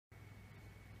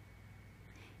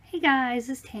Hey guys,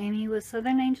 it's Tammy with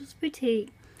Southern Angels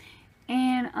Boutique,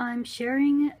 and I'm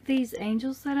sharing these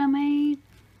angels that I made,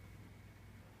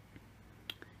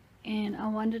 and I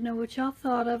wanted to know what y'all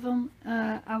thought of them.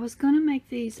 I was going to make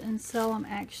these and sell them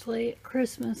actually at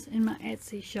Christmas in my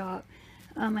Etsy shop.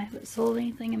 I haven't sold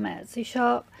anything in my Etsy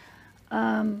shop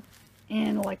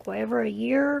in like whatever a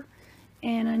year,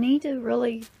 and I need to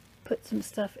really put some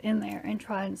stuff in there and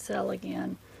try and sell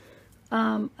again.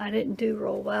 I didn't do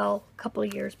real well a couple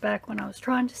of years back when I was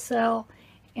trying to sell,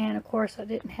 and of course I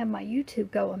didn't have my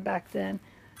YouTube going back then,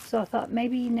 so I thought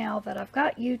maybe now that I've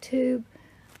got YouTube,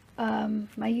 my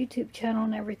YouTube channel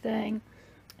and everything,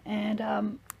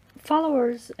 and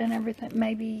followers and everything,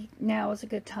 maybe now is a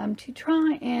good time to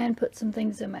try and put some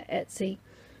things in my Etsy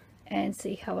and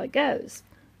see how it goes.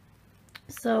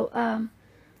 So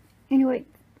anyway,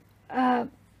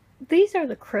 these are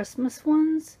the Christmas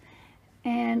ones.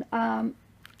 And I'm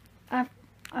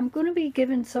going to be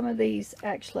giving some of these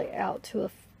actually out to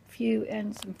a few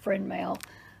and some friend mail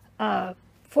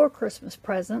for Christmas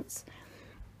presents,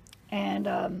 and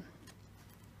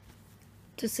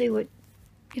to see what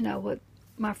what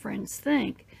my friends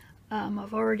think.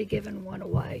 I've already given one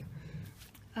away.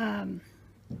 I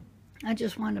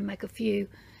just wanted to make a few,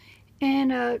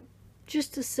 and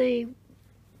just to see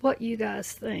what you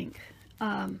guys think.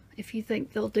 If you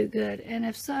think they'll do good, and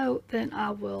if so, then I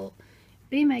will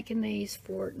be making these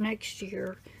for next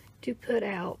year to put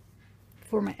out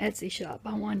for my Etsy shop.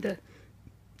 I wanted to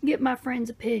get my friends'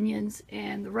 opinions,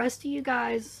 and the rest of you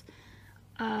guys,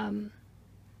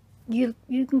 you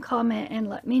can comment and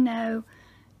let me know.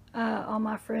 All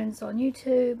my friends on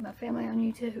YouTube, my family on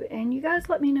YouTube, and you guys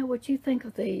let me know what you think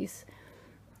of these,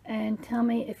 and tell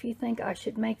me if you think I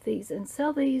should make these and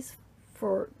sell these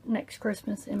for next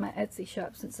Christmas in my Etsy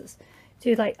shop, since it's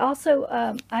too late. Also,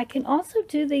 I can also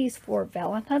do these for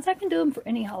Valentine's. I can do them for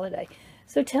any holiday.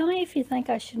 So tell me if you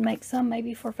think I should make some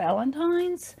maybe for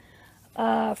Valentine's,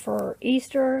 for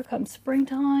Easter, come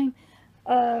springtime.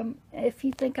 If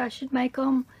you think I should make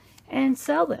them and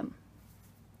sell them.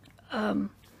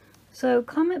 So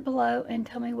comment below and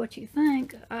tell me what you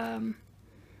think.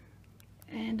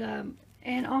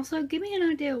 And also give me an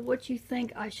idea of what you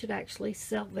think I should actually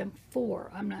sell them for.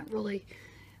 I'm not really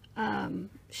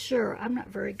sure. I'm not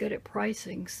very good at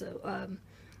pricing, so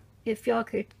if y'all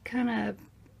could kind of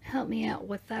help me out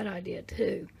with that idea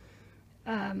too.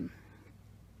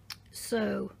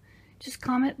 So just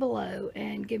comment below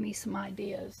and give me some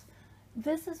ideas.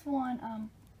 This is one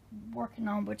I'm working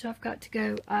on, which I've got to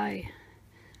go. I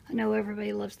know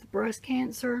everybody loves the breast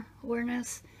cancer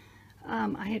awareness.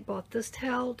 I had bought this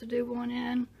towel to do one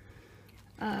in,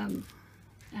 and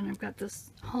I've got this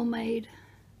homemade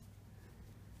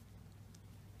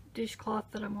dishcloth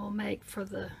that I'm going to make for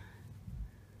the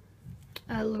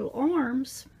little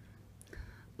arms,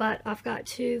 but I've got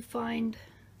to find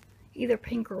either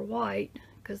pink or white,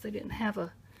 because they didn't have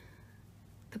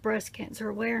the breast cancer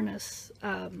awareness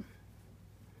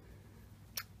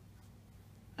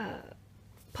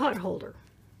pot holder,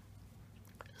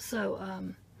 so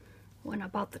when I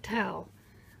bought the towel,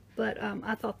 but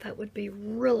I thought that would be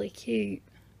really cute,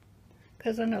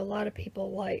 because I know a lot of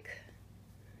people like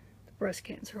the breast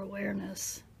cancer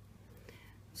awareness.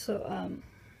 So I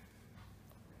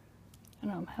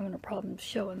know I'm having a problem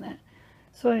showing that.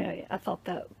 So anyway, I thought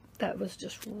that was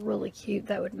just really cute.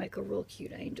 That would make a real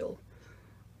cute angel,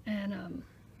 and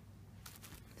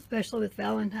especially with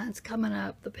Valentine's coming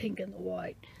up, the pink and the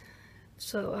white.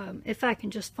 So if I can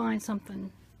just find some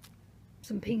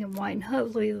pink and white, and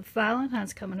hopefully with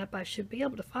Valentine's coming up, I should be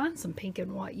able to find some pink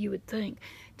and white, you would think,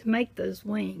 to make those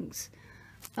wings.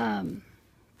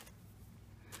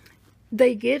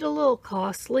 They get a little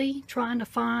costly trying to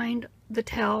find the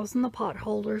towels and the pot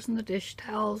holders and the dish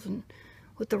towels, and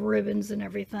with the ribbons and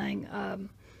everything.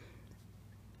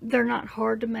 They're not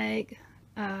hard to make.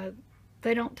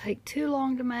 They don't take too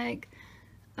long to make.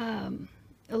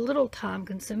 A little time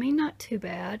consuming, not too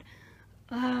bad.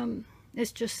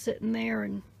 It's just sitting there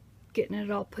and getting it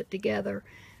all put together.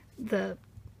 The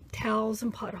towels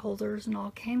and pot holders and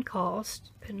all can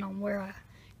cost, depending on where I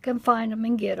can find them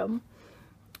and get them.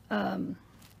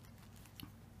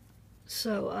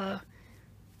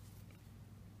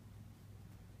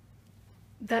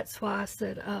 That's why I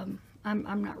said I'm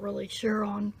not really sure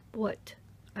on what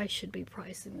I should be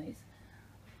pricing these.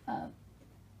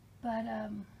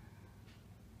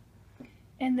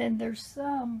 And then there's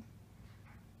some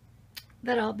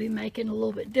that I'll be making a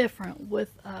little bit different with,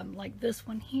 like this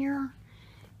one here.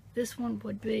 This one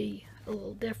would be a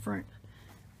little different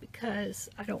because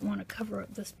I don't want to cover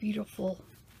up this beautiful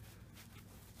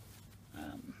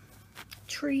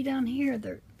tree down here.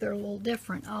 They're a little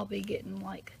different. I'll be getting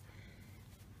like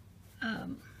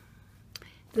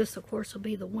This, of course, will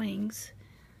be the wings.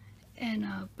 And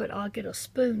but I'll get a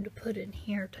spoon to put in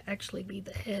here to actually be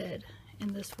the head,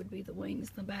 and this would be the wings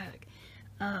in the back.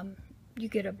 You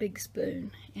get a big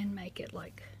spoon and make it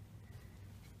like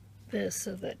this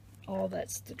so that all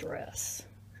that's the dress.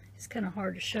 It's kind of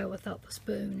hard to show without the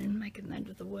spoon and making that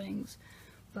into the wings,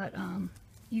 but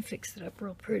you fix it up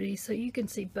real pretty so you can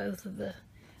see both of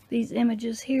these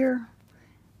images here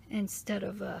instead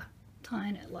of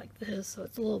tying it like this, so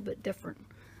it's a little bit different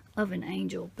of an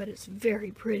angel, but it's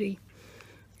very pretty.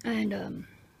 And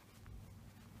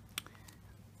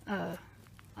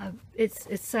it's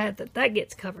sad that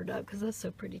gets covered up because that's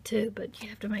so pretty too, but you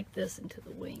have to make this into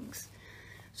the wings.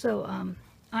 So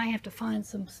I have to find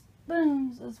some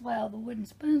spoons as well. The wooden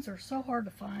spoons are so hard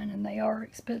to find, and they are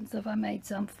expensive. I made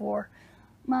some for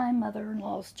my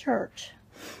mother-in-law's church,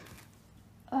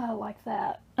 like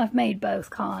that. I've made both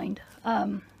kind.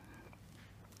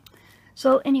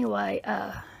 So anyway,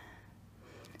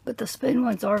 but the spoon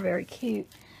ones are very cute.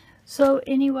 So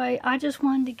anyway, I just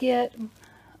wanted to get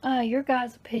your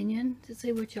guys' opinion to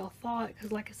see what y'all thought,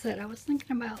 because like I said, I was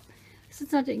thinking about,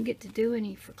 since I didn't get to do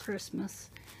any for Christmas,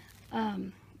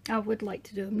 I would like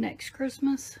to do them next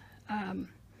Christmas.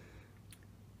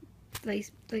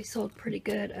 They sold pretty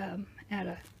good at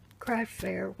a craft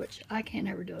fair, which I can't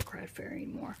ever do a craft fair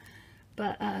anymore,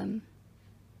 but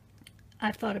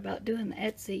I thought about doing the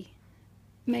Etsy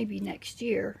maybe next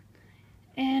year.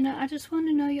 And I just want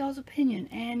to know y'all's opinion,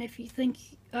 and if you think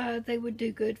they would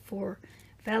do good for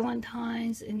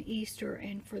Valentine's and Easter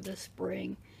and for the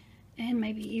spring, and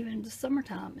maybe even the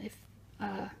summertime, if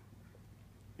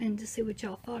and to see what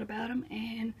y'all thought about them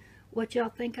and what y'all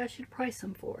think I should price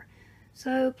them for.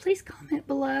 So please comment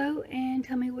below and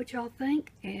tell me what y'all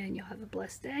think, and y'all have a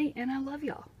blessed day, and I love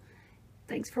y'all.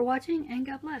 Thanks for watching, and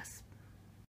God bless.